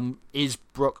really, is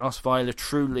Brock Osweiler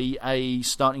truly a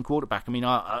starting quarterback? I mean,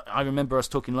 I remember us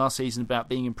talking last season about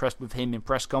being impressed with him in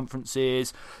press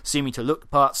conferences, seeming to look the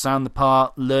part, sound the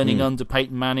part, learning under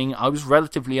Peyton Manning. I was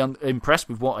relatively impressed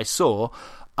with what I saw,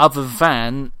 other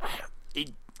than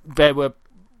there were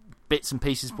bits and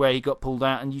pieces where he got pulled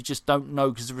out, and you just don't know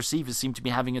because the receivers seem to be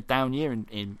having a down year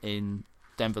in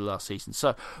Denver last season.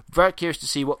 So very curious to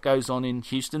see what goes on in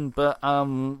Houston, but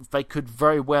they could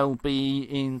very well be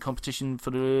in competition for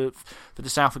the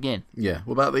South again. Yeah.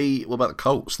 What about the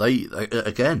Colts? They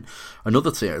again,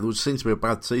 another team. It seems to be a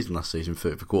bad season last season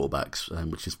for quarterbacks,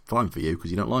 which is fine for you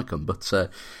because you don't like them. But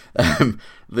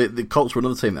the Colts were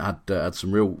another team that had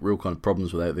some real kind of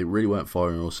problems with it. They really weren't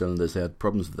firing on all cylinders. They had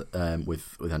problems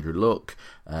with Andrew Luck,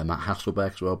 Matt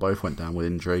Hasselbeck as well. Both went down with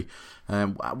injury. How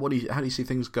do you see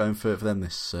things going for them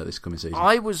this coming season?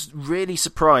 I was really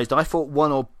surprised. I thought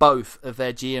one or both of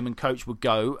their GM and coach would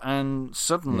go, and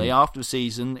suddenly after the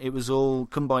season, it was all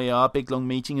kumbaya, big long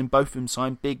meeting, and both of them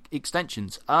signed big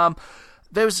extensions. I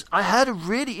heard a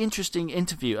really interesting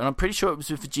interview, and I'm pretty sure it was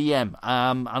with the GM,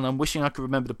 and I'm wishing I could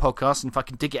remember the podcast, and if I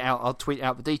can dig it out, I'll tweet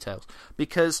out the details,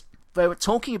 because they were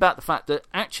talking about the fact that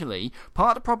actually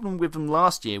part of the problem with them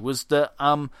last year was that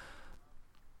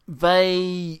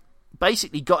they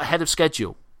basically got ahead of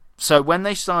schedule. So when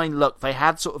they signed Luck, they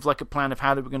had sort of like a plan of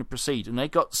how they were going to proceed, and they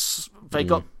got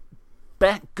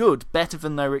better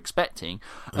than they were expecting,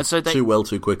 and so they too well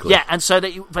too quickly. Yeah, and so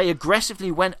they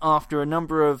aggressively went after a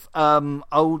number of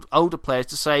older players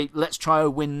to say, let's try a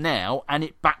win now, and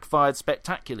it backfired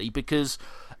spectacularly because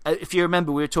if you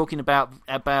remember, we were talking about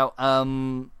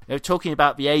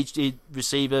the aged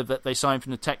receiver that they signed from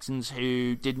the Texans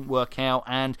who didn't work out,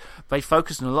 and they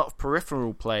focused on a lot of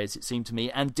peripheral players, it seemed to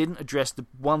me, and didn't address the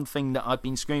one thing that I've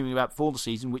been screaming about before the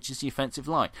season, which is the offensive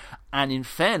line. And in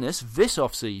fairness, this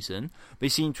off-season, they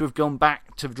seem to have gone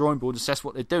back to the drawing board, assess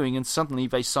what they're doing, and suddenly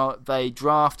they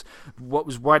draft what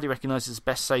was widely recognised as the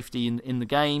best safety in the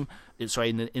game,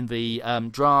 in the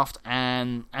draft,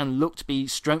 and look to be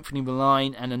strengthening the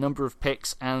line and a number of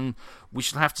picks, and we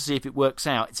shall have to see if it works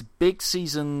out. It's a big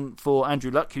season for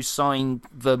Andrew Luck, who signed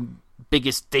the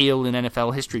biggest deal in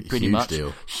NFL history, pretty much.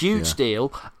 Huge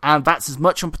deal, and that's as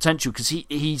much on potential because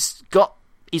he's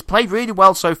played really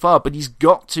well so far, but he's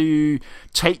got to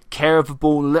take care of the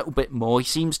ball a little bit more. He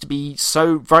seems to be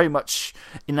so very much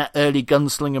in that early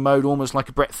gunslinger mode, almost like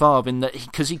a Brett Favre, in that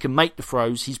because he can make the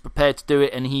throws, he's prepared to do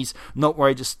it, and he's not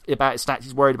worried about his stats,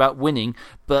 he's worried about winning.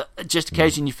 But just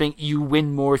occasionally you think you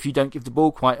win more if you don't give the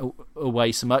ball quite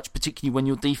away so much, particularly when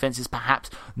your defense is perhaps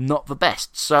not the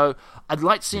best. So I'd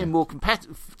like to see them more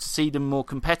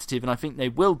competitive, and I think they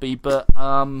will be, but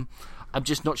I'm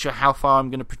just not sure how far I'm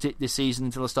going to predict this season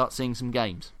until I start seeing some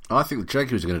games. I think the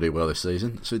Jaguars are going to do well this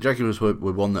season. So the Jaguars were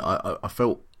one that I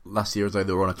felt last year as though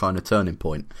they were on a kind of turning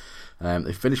point.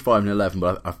 They finished 5-11,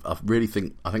 but I really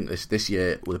think this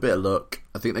year, with a bit of luck,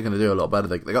 I think they're going to do a lot better.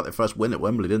 They got their first win at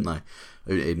Wembley, didn't they?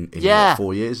 In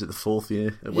 4 years, at the 4th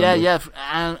year at Wembley. Yeah,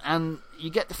 and you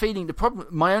get the feeling.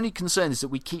 My only concern is that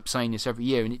we keep saying this every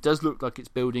year, and it does look like it's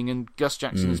building. And Gus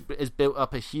Jackson has built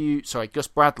up Gus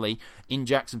Bradley in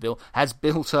Jacksonville has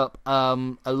built up a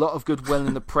lot of goodwill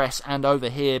in the press and over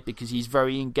here because he's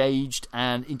very engaged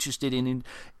and interested in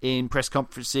press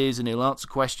conferences, and he'll answer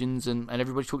questions, and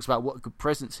everybody talks about what a good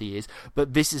presence he is.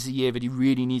 But this is a year that he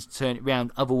really needs to turn it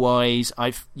around. Otherwise,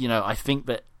 I think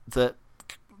that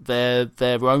their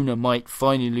owner might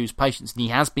finally lose patience, and he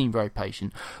has been very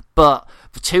patient. But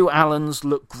the two Allens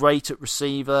look great at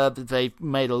receiver. They've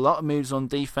made a lot of moves on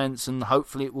defense, and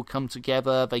hopefully it will come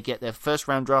together. They get their first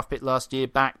round draft pick last year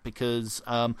back because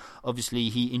obviously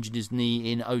he injured his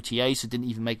knee in OTA, so didn't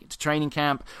even make it to training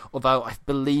camp. Although I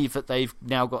believe that they've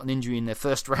now got an injury in their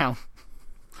first round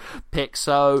pick.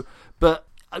 So, but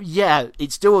yeah,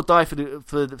 it's still a die for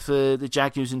the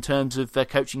Jaguars in terms of their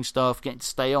coaching staff getting to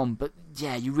stay on. But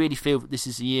yeah, you really feel that this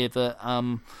is a year that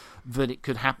that it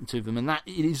could happen to them, and that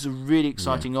it is a really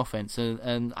exciting offense,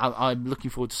 and I'm looking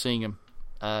forward to seeing them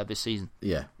this season.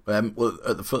 Yeah. Well,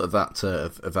 at the foot of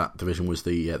that division was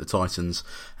the Titans.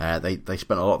 They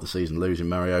spent a lot of the season losing.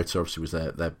 Mariota obviously was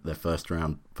their first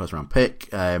round pick.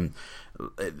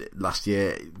 Last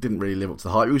year didn't really live up to the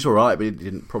hype. He was all right, but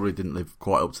he probably didn't live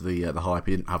quite up to the hype.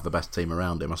 He didn't have the best team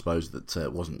around him, I suppose,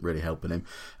 that wasn't really helping him.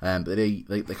 But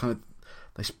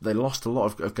they lost a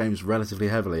lot of games relatively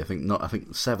heavily. I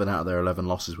think 7 out of their 11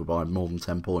 losses were by more than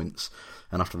 10 points.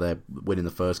 And after their winning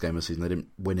the first game of the season, they didn't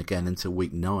win again until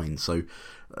week 9. So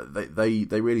they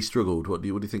really struggled. What do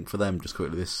you think for them, just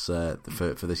quickly, this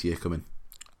for this year coming?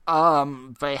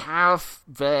 They have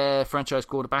their franchise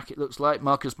quarterback, it looks like,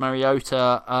 Marcus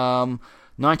Mariota.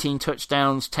 19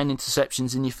 touchdowns, 10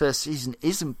 interceptions in your first season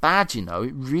isn't bad, you know.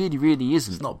 It really, really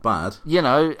isn't. It's not bad. You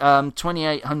know,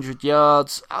 2,800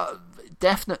 yards.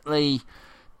 Definitely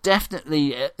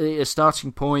a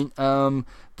starting point.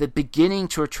 They're beginning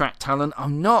to attract talent. I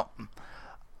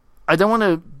don't want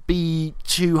to be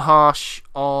too harsh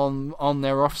on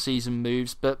their off-season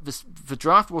moves, but the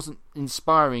draft wasn't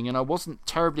inspiring, and I wasn't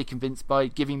terribly convinced by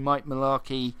giving Mike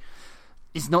Mularkey.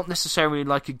 It's not necessarily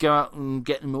like a go out and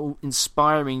get an all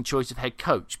inspiring choice of head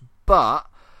coach, but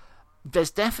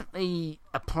there's definitely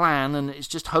a plan, and it's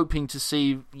just hoping to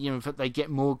see, you know, that they get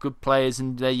more good players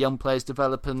and their young players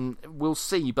develop, and we'll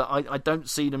see. But I don't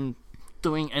see them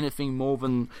doing anything more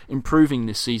than improving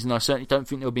this season. I certainly don't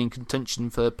think they'll be in contention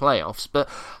for playoffs, but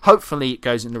hopefully it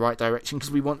goes in the right direction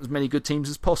because we want as many good teams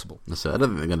as possible. That's it. I don't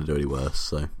think they're going to do any worse,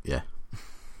 so yeah.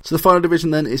 So the final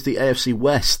division then is the AFC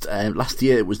West. Last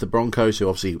year it was the Broncos who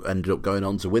obviously ended up going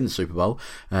on to win the Super Bowl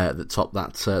that topped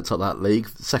that league.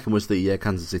 The second was the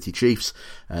Kansas City Chiefs.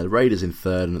 The Raiders in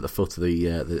third, and at the foot of the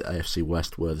AFC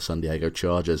West were the San Diego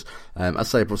Chargers. I'd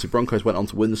say obviously Broncos went on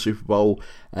to win the Super Bowl.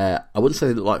 I wouldn't say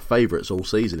they looked like favourites all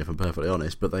season, if I'm perfectly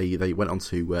honest, but they went on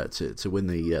to win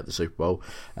the Super Bowl.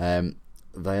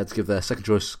 They had to give their second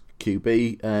choice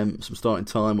QB some starting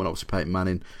time when obviously Peyton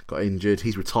Manning got injured.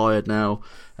 He's retired now.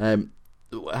 How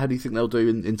do you think they'll do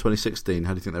in 2016?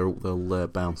 How do you think they'll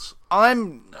bounce? I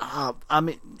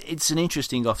mean, it's an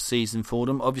interesting off-season for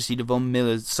them. Obviously, the Von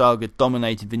Miller saga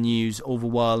dominated the news all the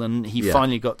while, and he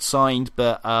finally got signed.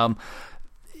 But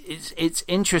it's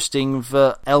interesting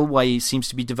that Elway seems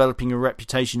to be developing a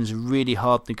reputation as a really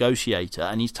hard negotiator,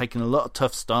 and he's taken a lot of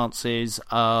tough stances.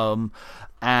 And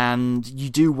you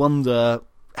do wonder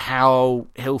how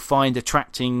he'll find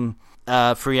attracting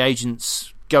free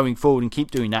agents going forward and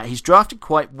keep doing that. He's drafted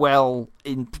quite well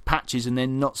in patches and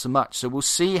then not so much, so we'll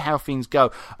see how things go.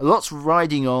 A lot's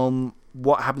riding on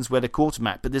what happens with the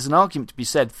quarterback, but there's an argument to be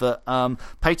said that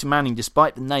Peyton Manning,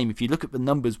 despite the name, if you look at the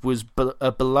numbers, was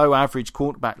a below average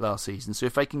quarterback last season. So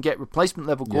if they can get replacement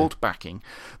level quarterbacking,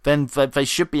 then they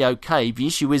should be okay. The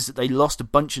issue is that they lost a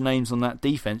bunch of names on that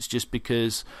defense just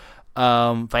because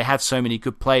they had so many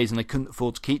good players and they couldn't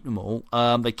afford to keep them all.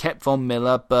 They kept Von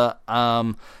Miller, but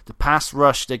the pass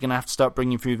rush, they're going to have to start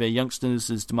bringing through their youngsters,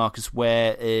 as DeMarcus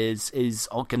Ware is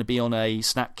going to be on a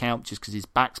snap count just because his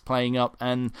back's playing up.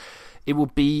 And it will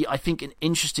be, I think, an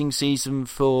interesting season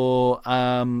for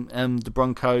the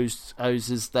Broncos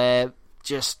as they're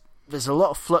just... There's a lot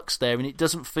of flux there, and it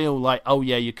doesn't feel like, oh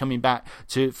yeah, you're coming back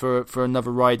for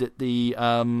another ride at the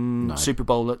Super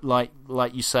Bowl, like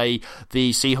you say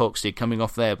the Seahawks did coming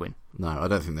off their win. No, I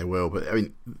don't think they will. But I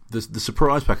mean, the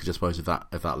surprise package, I suppose, of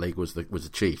that league was the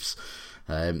Chiefs.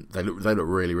 They look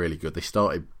really, really good. They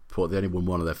only won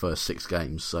one of their first 6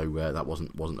 games, so that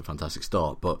wasn't a fantastic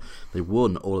start. But they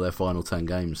won all of their final 10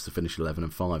 games to finish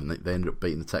 11-5, and they ended up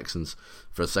beating the Texans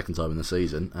for a second time in the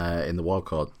season in the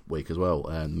wildcard week as well,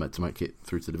 to make it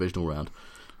through to the divisional round.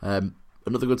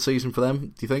 Another good season for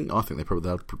them, do you think? I think they're going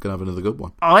to have another good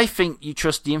one. I think you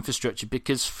trust the infrastructure,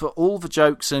 because for all the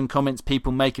jokes and comments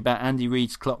people make about Andy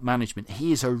Reid's clock management,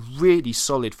 he is a really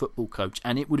solid football coach,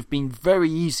 and it would have been very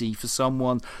easy for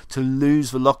someone to lose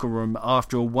the locker room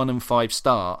after a 1-5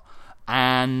 start,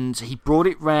 and he brought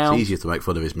it round. It's easier to make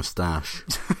fun of his moustache.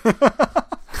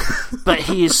 but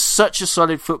he is such a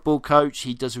solid football coach.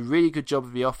 He does a really good job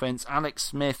of the offense. Alex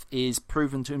Smith is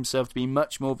proven to himself to be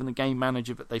much more than the game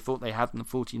manager that they thought they had in the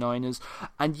 49ers.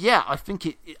 And yeah, I think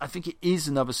it is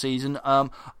another season.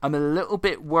 I'm a little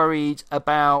bit worried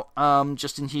about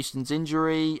Justin Houston's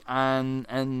injury,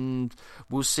 and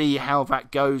we'll see how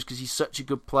that goes because he's such a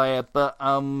good player. But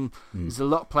there's a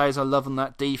lot of players I love on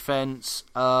that defense.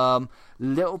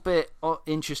 Little bit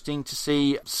interesting to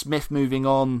see Smith moving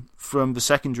on from the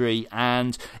secondary,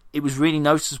 and it was really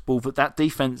noticeable that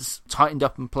defense tightened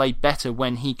up and played better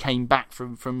when he came back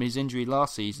from his injury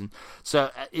last season. So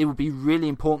it will be really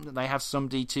important that they have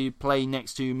somebody to play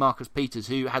next to Marcus Peters,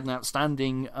 who had an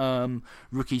outstanding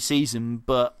rookie season,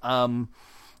 but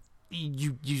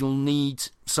you'll need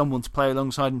someone to play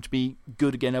alongside him to be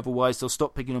good again. Otherwise, they'll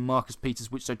stop picking on Marcus Peters,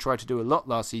 which they tried to do a lot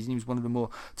last season. He was one of the more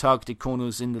targeted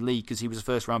corners in the league because he was a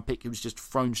first-round pick. He was just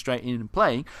thrown straight in and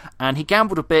playing. And he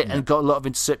gambled a bit and got a lot of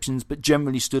interceptions, but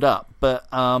generally stood up. But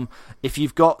if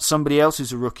you've got somebody else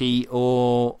who's a rookie,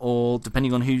 or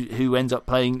depending on who ends up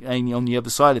playing on the other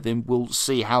side of him, we'll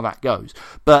see how that goes.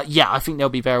 But yeah, I think they'll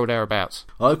be there or thereabouts.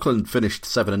 Oakland finished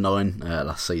 7-9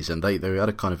 last season. They had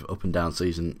a kind of up and down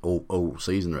season all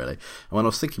season really. And when I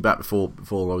was thinking back when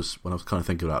I was kind of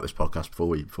thinking about this podcast before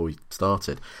we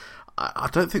started, I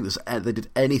don't think they did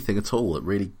anything at all that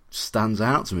really stands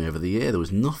out to me over the year. There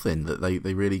was nothing that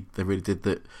they really did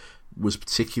that was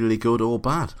particularly good or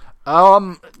bad.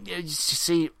 You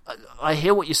see, I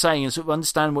hear what you're saying and sort of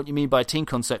understand what you mean by a team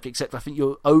concept, except I think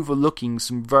you're overlooking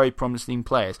some very promising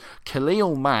players.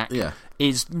 Khalil Mack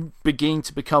is beginning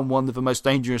to become one of the most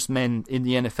dangerous men in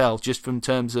the NFL, just from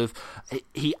terms of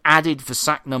he added the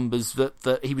sack numbers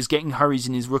that he was getting hurries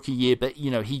in his rookie year, but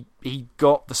he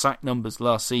got the sack numbers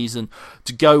last season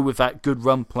to go with that good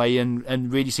run play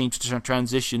and really seemed to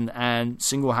transition and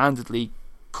single-handedly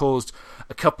caused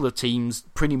a couple of teams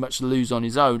pretty much to lose on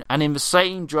his own. And in the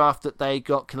same draft that they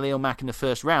got Khalil Mack in the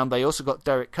first round, they also got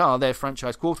Derek Carr, their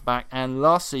franchise quarterback, and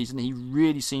last season he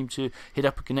really seemed to hit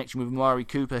up a connection with Amari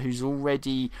Cooper, who's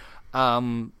already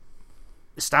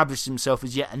established himself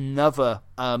as yet another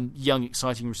young,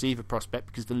 exciting receiver prospect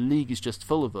because the league is just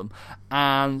full of them.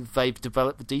 And they've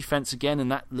developed the defense again,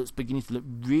 and that looks beginning to look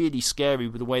really scary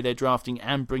with the way they're drafting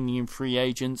and bringing in free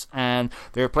agents. And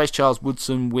they replaced Charles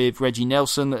Woodson with Reggie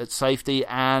Nelson at safety,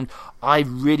 and I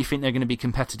really think they're going to be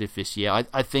competitive this year.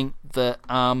 I think that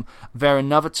they're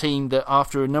another team that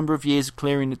after a number of years of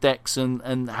clearing the decks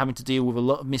and having to deal with a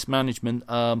lot of mismanagement,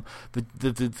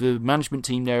 the management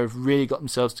team there have really got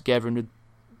themselves together and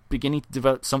beginning to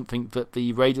develop something that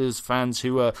the Raiders fans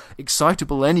who are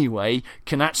excitable anyway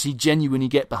can actually genuinely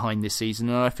get behind this season.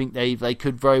 And I think they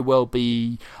could very well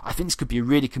be, I think this could be a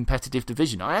really competitive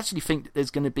division. I actually think that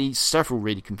there's going to be several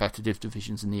really competitive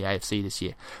divisions in the AFC this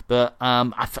year, but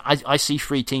I see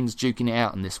three teams duking it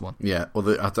out in this one. Yeah,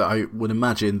 well, I would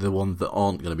imagine the ones that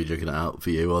aren't going to be duking it out for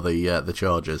you are the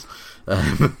Chargers.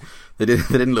 They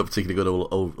didn't look particularly good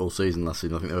all season last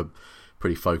season. I think they were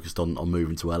pretty focused on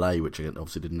moving to LA, which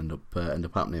obviously didn't end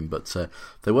up happening. But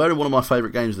they were in one of my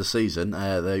favourite games of the season.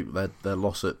 Their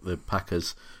loss at the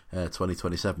Packers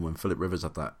 2027 when Phillip Rivers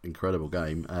had that incredible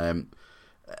game.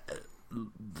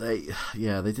 They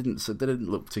didn't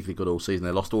look particularly good all season.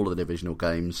 They lost all of the divisional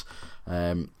games.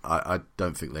 I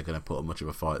don't think they're going to put up much of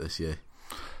a fight this year.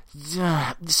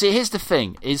 Yeah. See, here's the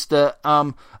thing: is that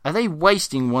are they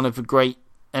wasting one of the great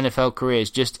NFL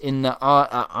careers just in that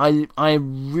I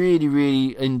really,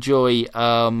 really enjoy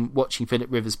watching Phillip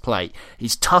Rivers play.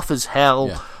 He's tough as hell.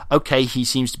 Yeah. Okay, he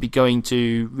seems to be going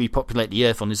to repopulate the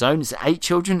earth on his own. Is it 8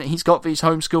 children that he's got for his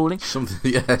homeschooling?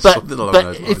 Something along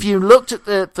those lines. If you looked at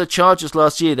the Chargers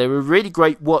last year, they were a really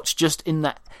great watch just in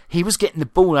that he was getting the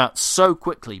ball out so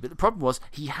quickly. But the problem was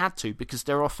he had to, because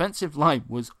their offensive line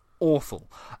was awful.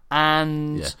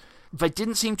 And they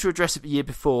didn't seem to address it the year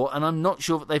before, and I'm not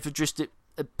sure that they've addressed it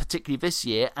particularly this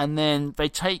year. And then they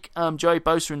take Joey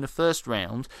Bosa in the first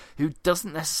round, who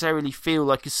doesn't necessarily feel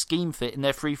like a scheme fit in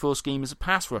their 3-4 scheme as a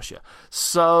pass rusher.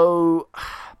 So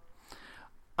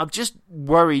I'm just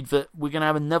worried that we're going to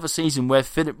have another season where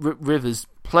Phillip Rivers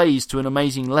plays to an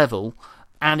amazing level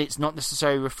and it's not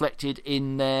necessarily reflected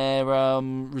in their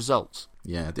results.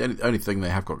 Yeah, the only thing they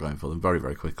have got going for them very,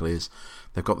 very quickly is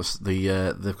they've got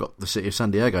the city of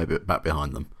San Diego back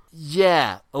behind them.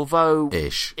 Yeah, although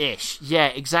Ish. Yeah,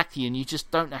 exactly, and you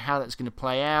just don't know how that's going to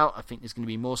play out. I think there's going to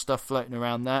be more stuff floating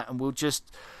around that, and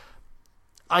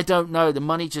I don't know. The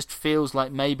money just feels like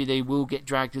maybe they will get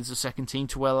dragged as a second team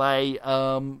to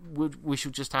LA. We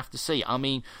shall just have to see. I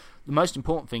mean, the most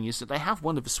important thing is that they have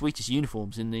one of the sweetest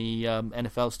uniforms in the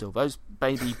NFL still. Those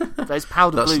powder blue uniforms.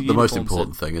 That's the most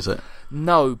important thing, is it?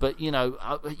 No, but you're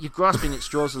grasping at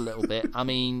straws a little bit. I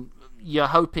mean, you're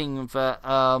hoping that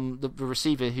the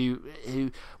receiver who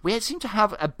we seem to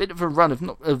have a bit of a run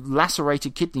of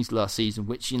lacerated kidneys last season,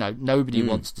 which nobody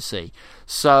wants to see.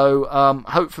 So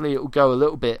hopefully it will go a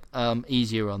little bit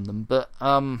easier on them. But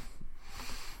I'm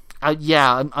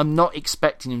not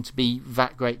expecting him to be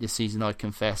that great this season, I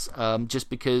confess, just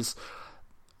because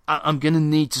I'm going to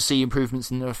need to see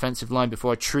improvements in the offensive line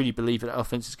before I truly believe that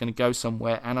offense is going to go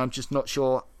somewhere, and I'm just not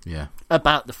sure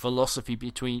about the philosophy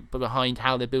behind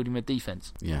how they're building their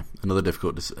defense. Yeah, another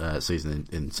difficult season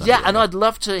in San Diego. Yeah, and I'd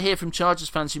love to hear from Chargers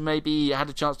fans who maybe had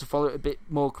a chance to follow it a bit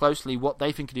more closely what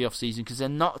they think of the offseason, because they're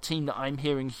not a team that I'm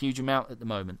hearing a huge amount at the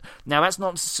moment. Now, that's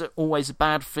not always a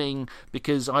bad thing,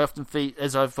 because I often feel,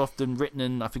 as I've often written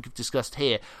and I think I've discussed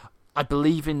here, I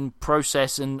believe in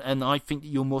process, and I think that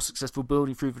you're more successful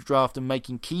building through the draft and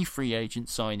making key free agent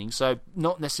signings. So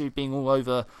not necessarily being all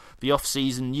over the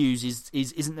off-season news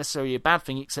isn't necessarily a bad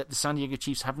thing, except the San Diego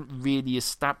Chiefs haven't really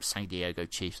established...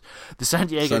 The San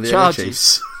Diego Chargers...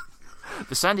 Chiefs.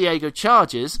 The San Diego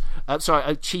Chargers...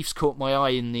 Chiefs caught my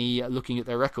eye in the looking at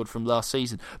their record from last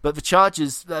season. But the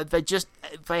Chargers,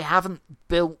 they haven't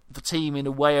built the team in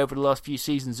a way over the last few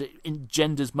seasons that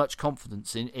engenders much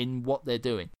confidence in what they're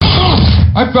doing.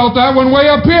 I felt that one way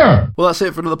up here. Well, that's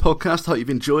it for another podcast. Hope you've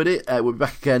enjoyed it. We'll be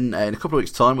back again in a couple of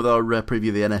weeks' time with our preview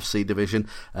of the NFC division,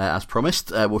 as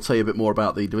promised. We'll tell you a bit more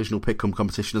about the Divisional Pick'em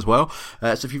competition as well.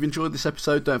 So if you've enjoyed this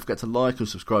episode, don't forget to like and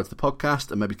subscribe to the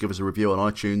podcast, and maybe give us a review on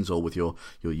iTunes or with your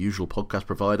usual podcast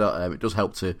provider. It does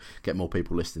help to get more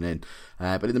people listening in.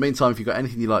 But in the meantime, if you've got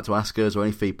anything you'd like to ask us or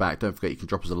any feedback, don't forget you can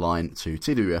drop us a line to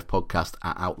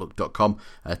twfpodcast@outlook.com.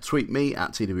 Tweet me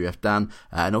at twfdan,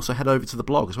 and also head over to the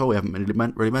blog as well. We haven't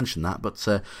really mentioned that, but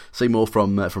see more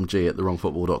from G at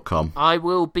thewrongfootball.com. I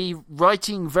will be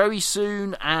writing very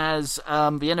soon as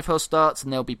the NFL starts,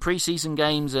 and there'll be pre-season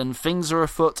games and things are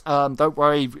afoot. Don't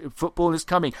worry, football is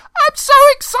coming. I'm so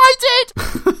excited!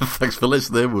 Thanks for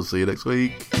listening. We'll see you next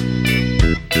week.